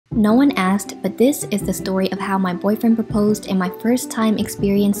No one asked, but this is the story of how my boyfriend proposed and my first time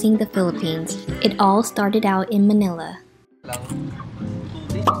experiencing the Philippines. It all started out in Manila.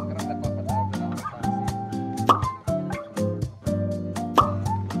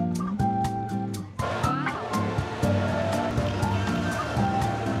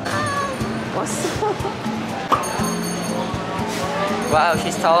 Wow,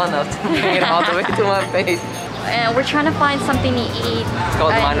 she's tall enough to bring it all the way to my face. And we're trying to find something to eat. It's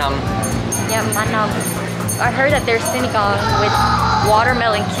called Manam. Yeah, Manam. I heard that there's sinigang with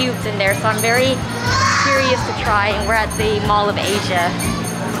watermelon cubes in there, so I'm very curious to try, and we're at the Mall of Asia.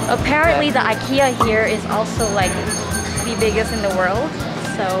 Apparently the Ikea here is also like the biggest in the world,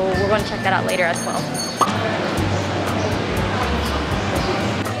 so we're going to check that out later as well.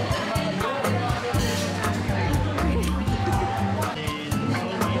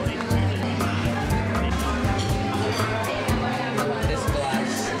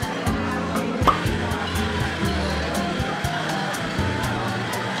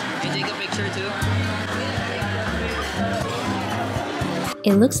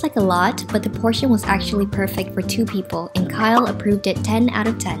 It looks like a lot, but the portion was actually perfect for 2 people, and Kyle approved it 10 out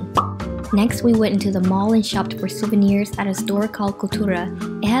of 10. Next, we went into the mall and shopped for souvenirs at a store called Kultura.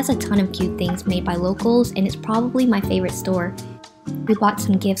 It has a ton of cute things made by locals, and it's probably my favorite store. We bought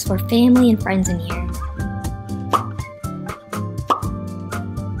some gifts for family and friends in here.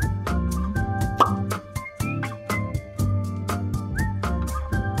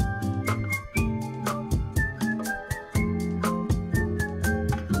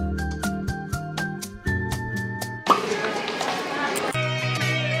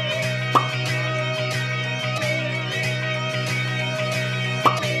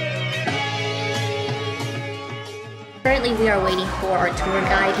 Currently, we are waiting for our tour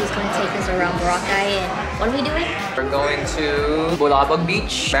guide. He's going to take us around Boracay. And what are we doing? We're going to Bulabog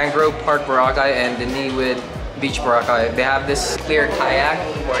Beach, Mangrove Park Boracay, and Diniwid Beach Boracay. They have this clear kayak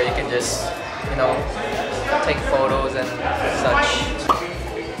where you can just, you know, take photos and such.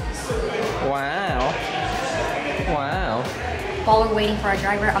 Wow. Wow. While we're waiting for our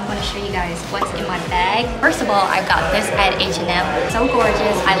driver, I'm going to show you guys what's in my bag. First of all, I got this at H&M. So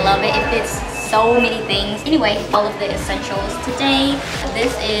gorgeous. I love it. It fits so many things. Anyway, all of the essentials today.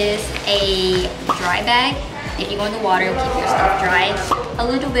 This is a dry bag. If you go in the water, it'll keep your stuff dry. A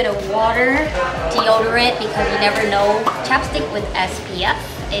little bit of water, deodorant because you never know. Chapstick with SPF.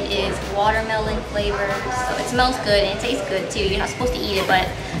 It is watermelon flavor, so it smells good and it tastes good too. You're not supposed to eat it, but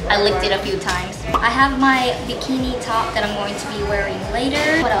I licked it a few times. I have my bikini top that I'm going to be wearing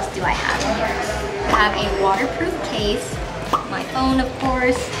later. What else do I have here? I have a waterproof case, my phone of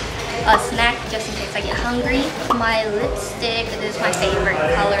course, a snack just in case I get hungry. My lipstick, this is my favorite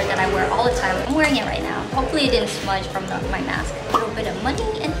color that I wear all the time. I'm wearing it right now. Hopefully it didn't smudge from my mask. A little bit of money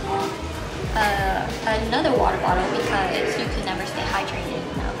in here. Another water bottle because you can never stay hydrated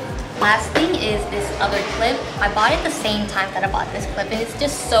enough. Last thing is this other clip. I bought it the same time that I bought this clip and it's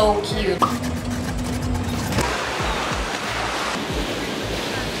just so cute.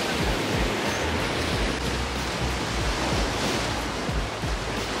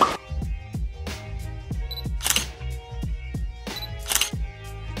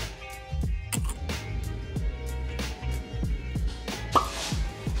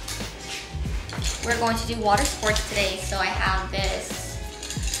 We're going to do water sports today, so I have this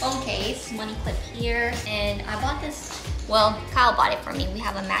phone case, money clip here, and I bought this, well, Kyle bought it for me. We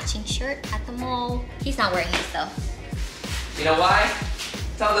have a matching shirt at the mall. He's not wearing his though. You know why?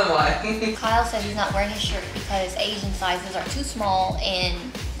 Tell them why. Kyle said he's not wearing his shirt because Asian sizes are too small and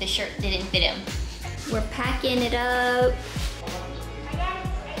the shirt didn't fit him. We're packing it up.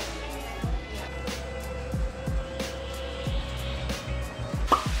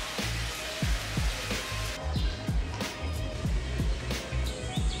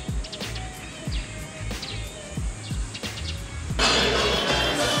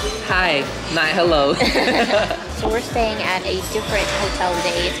 Hi, not hello. So we're staying at a different hotel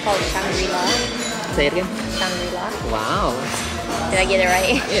today. It's called Shangri-La. Say it again. Shangri-La. Wow. Did I get it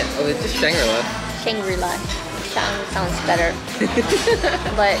right? Yeah, oh, it's just Shangri-La. Shangri-La. Shang sounds better.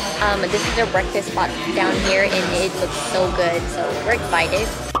 But this is their breakfast spot down here and it looks so good. So we're excited.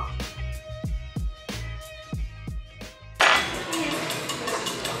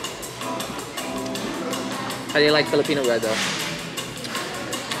 How do you like Filipino bread though?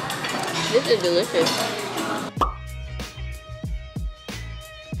 This is delicious.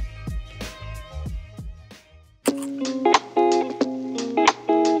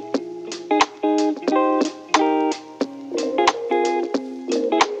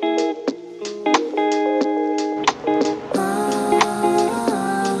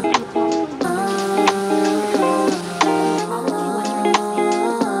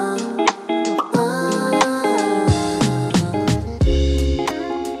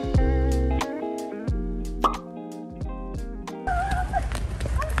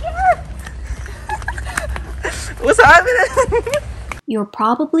 What's happening? You're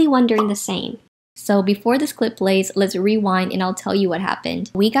probably wondering the same. So before this clip plays, let's rewind and I'll tell you what happened.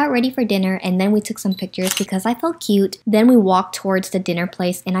 We got ready for dinner and then we took some pictures because I felt cute. Then we walked towards the dinner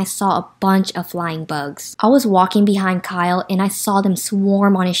place and I saw a bunch of flying bugs. I was walking behind Kyle and I saw them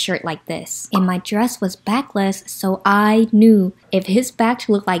swarm on his shirt like this. And my dress was backless, so I knew if his back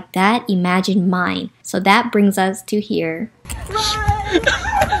looked like that, imagine mine. So that brings us to here.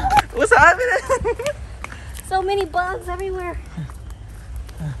 What's happening? So many bugs everywhere.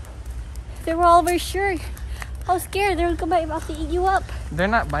 They were all over his shirt. I was scared they were about to eat you up. They're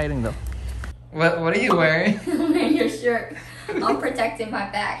not biting though. What are you wearing? I'm wearing your shirt. I'm protecting my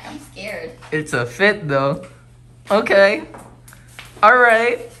back. I'm scared. It's a fit though. Okay.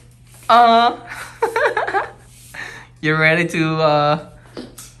 Alright. You ready to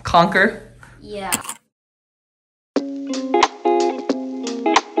conquer? Yeah.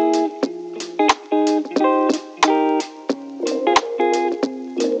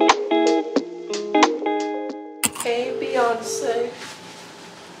 Hey Beyonce.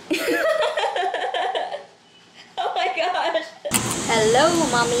 Oh my gosh. Hello,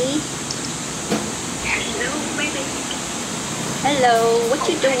 mommy. Hello, baby. Hello. What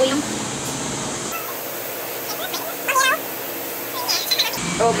you doing?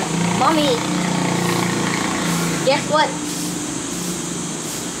 Oh, mommy. Guess what?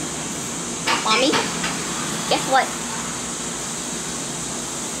 Mommy. Guess what?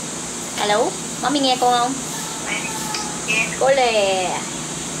 Hello. Mommy nghe con không? Cô lè.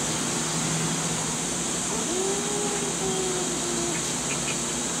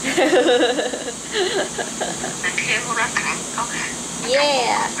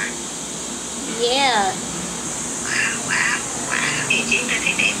 Yeah. Yeah.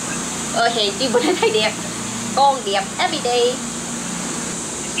 Hèn chi bữa nay thấy đẹp. Con đẹp everyday.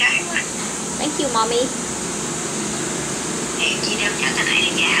 Thank you, mommy.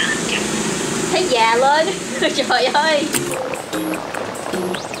 Thấy già lên. Trời ơi.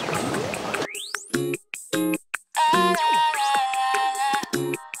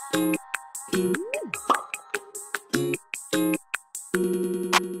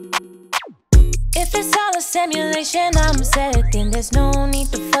 If it's all a simulation, I'm certain there's no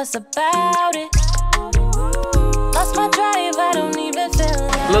need to fuss about it. Lost my drive, I don't even feel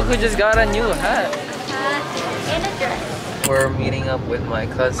like. Look who just got a new hat. And a dress. We're meeting up with my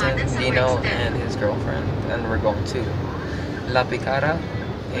cousin Dino and his girlfriend, and we're going to La Picara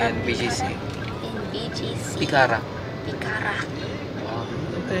in BGC. In BGC. Picara. Picara.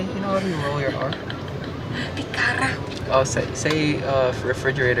 Okay, you know how to roll your R? Picara. Oh, say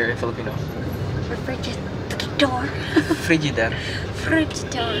refrigerator in Filipino. Refrigerator. Frigidaire.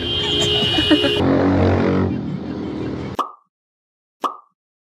 Frigidaire.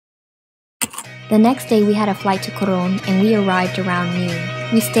 The next day we had a flight to Coron and we arrived around noon.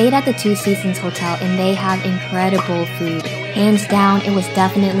 We stayed at the Two Seasons Hotel and they have incredible food. Hands down, it was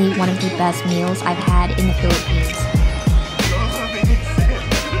definitely one of the best meals I've had in the Philippines.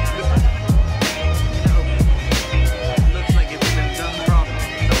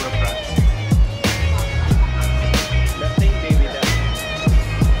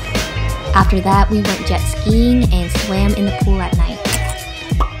 After that, we went jet skiing and swam in the pool at night.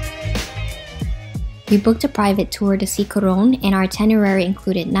 We booked a private tour to see Coron and our itinerary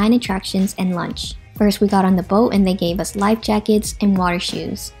included 9 attractions and lunch. First we got on the boat and they gave us life jackets and water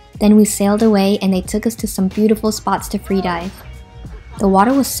shoes. Then we sailed away and they took us to some beautiful spots to freedive. The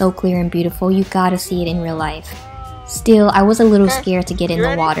water was so clear and beautiful, you gotta see it in real life. Still, I was a little scared to get in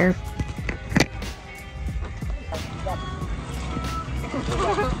the water.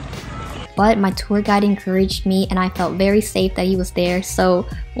 But my tour guide encouraged me and I felt very safe that he was there, so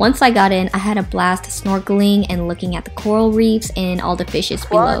once I got in, I had a blast snorkeling and looking at the coral reefs and all the fishes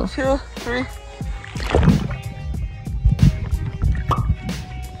below. 1, 2, 3.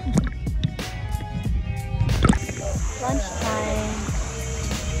 Lunchtime.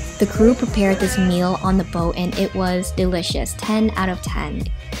 The crew prepared this meal on the boat and it was delicious, 10 out of 10.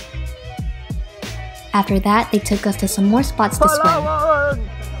 After that, they took us to some more spots to swim.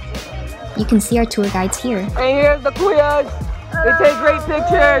 You can see our tour guides here. And here's the kuyas. They take great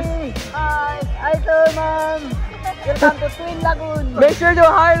pictures. Hi, Mom. Welcome to Twin Lagoon. Make sure to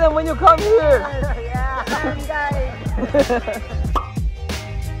hire them when you come here. Yeah, hi guys.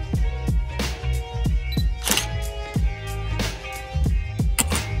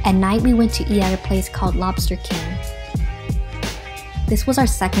 At night, we went to eat at a place called Lobster King. This was our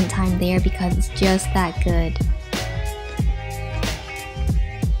second time there because it's just that good.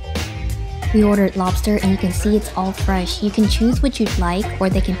 We ordered lobster and you can see it's all fresh. You can choose what you'd like or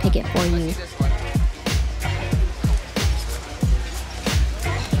they can pick it for you.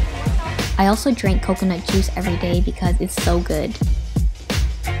 I also drank coconut juice every day because it's so good.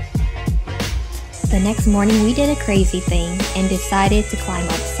 The next morning we did a crazy thing and decided to climb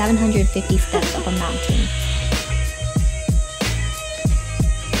up 750 steps up a mountain.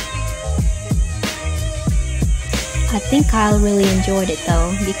 I think Kyle really enjoyed it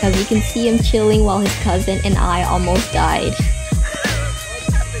though, because you can see him chilling while his cousin and I almost died.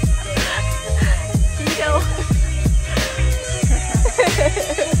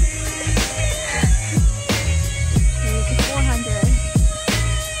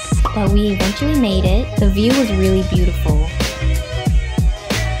 But we eventually made it. The view was really beautiful.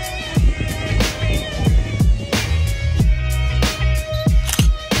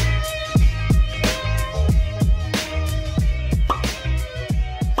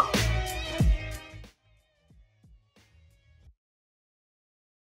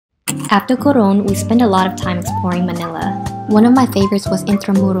 After Coron, we spent a lot of time exploring Manila. One of my favorites was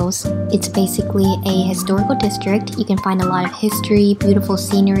Intramuros. It's basically a historical district. You can find a lot of history, beautiful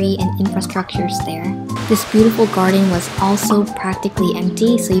scenery, and infrastructures there. This beautiful garden was also practically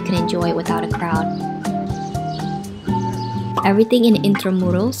empty, so you can enjoy it without a crowd. Everything in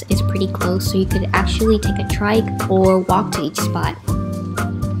Intramuros is pretty close, so you could actually take a trike or walk to each spot.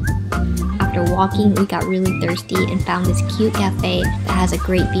 After walking, we got really thirsty and found this cute cafe that has a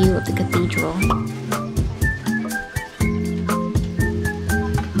great view of the cathedral.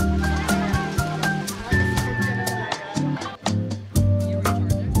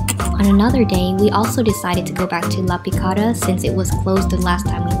 On another day, we also decided to go back to La Picada since it was closed the last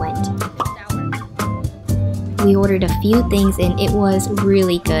time we went. We ordered a few things and it was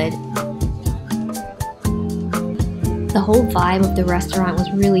really good. The whole vibe of the restaurant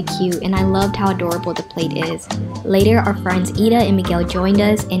was really cute and I loved how adorable the plate is. Later, our friends Ida and Miguel joined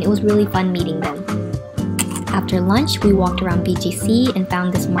us and it was really fun meeting them. After lunch, we walked around BGC and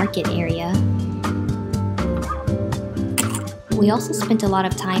found this market area. We also spent a lot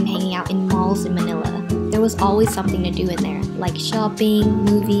of time hanging out in malls in Manila. There was always something to do in there, like shopping,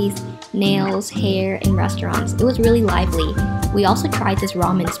 movies, nails, hair, and restaurants. It was really lively. We also tried this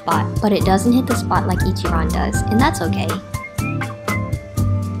ramen spot, but it doesn't hit the spot like Ichiran does, and that's okay.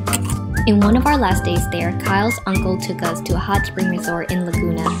 In one of our last days there, Kyle's uncle took us to a hot spring resort in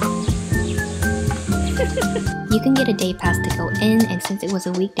Laguna. You can get a day pass to go in, and since it was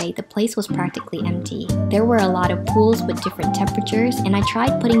a weekday, the place was practically empty. There were a lot of pools with different temperatures, and I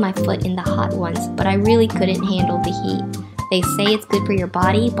tried putting my foot in the hot ones, but I really couldn't handle the heat. They say it's good for your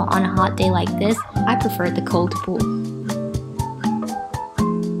body, but on a hot day like this, I preferred the cold pool.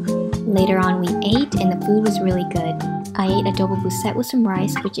 Later on we ate and the food was really good. I ate adobo buset with some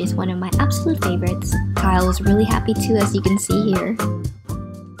rice, which is one of my absolute favorites. Kyle was really happy too, as you can see here.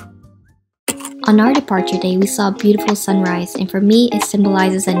 On our departure day, we saw a beautiful sunrise, and for me, it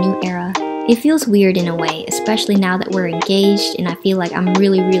symbolizes a new era. It feels weird in a way, especially now that we're engaged and I feel like I'm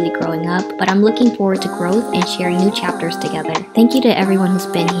really growing up, but I'm looking forward to growth and sharing new chapters together. Thank you to everyone who's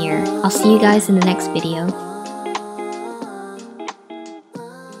been here. I'll see you guys in the next video.